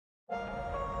I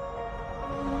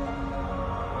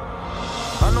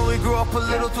know we grew up a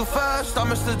little too fast. I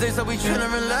miss the days that we chill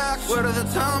and relax. Where did the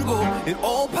time go? It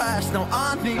all passed. Now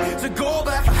I need to go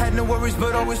back. I had no worries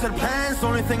but always had plans. The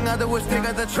only thing I did was take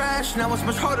out the trash. Now it's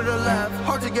much harder to laugh,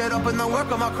 hard to get up and then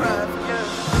work on my craft.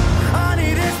 I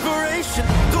need inspiration,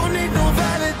 don't need no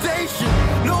validation.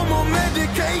 No more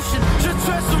medication, just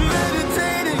try some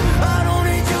meditating. I don't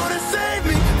need you to save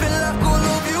me. Feel like all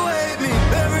of you hate me.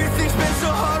 Everything's been so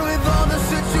hard with all the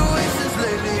situations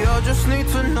lately. I just need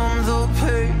to numb the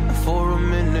pain for a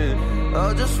minute.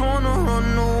 I just wanna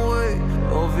run away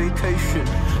on vacation.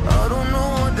 I don't know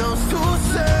what else to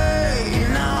say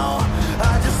now.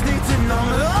 I just need to numb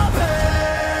the pain.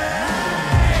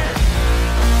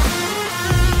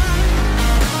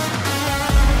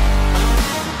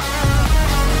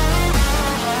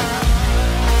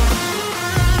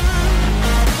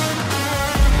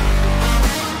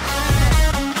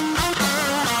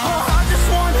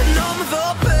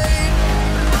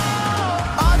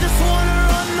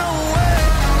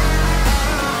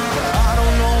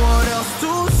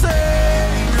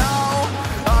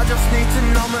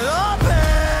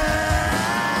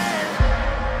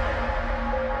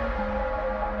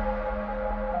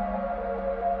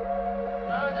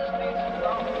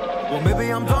 Well,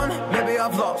 maybe I'm done, maybe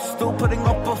I've lost. Still putting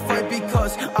up a fight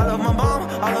because I love my mom,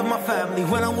 I love my family.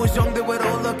 When I was young, they would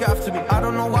all look after me. I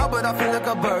don't know why, but I feel like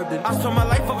a burden. I spent my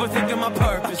life overthinking my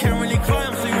purpose. I can't really cry,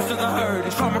 I'm so used to the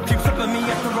hurt. Trauma keeps up at me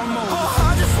at the wrong moment. Oh,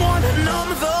 I just wanna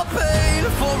numb the pain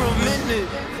for a minute.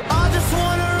 I just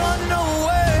wanna run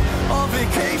away on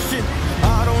vacation.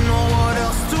 I don't know what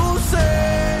else to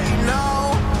say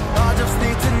now. I just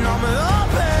need to numb the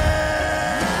pain.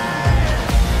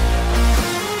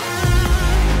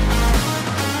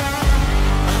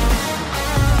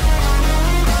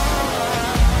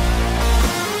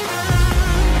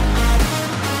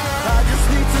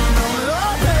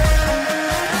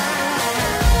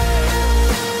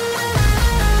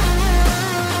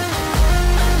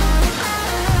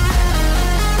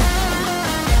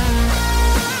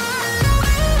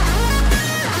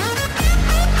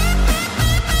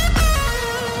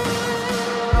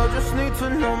 To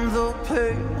numb the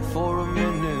pain for a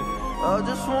minute. I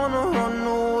just wanna run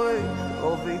away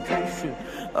on vacation.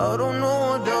 I don't know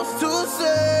what else to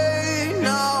say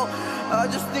now. I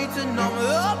just need to numb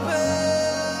the pain.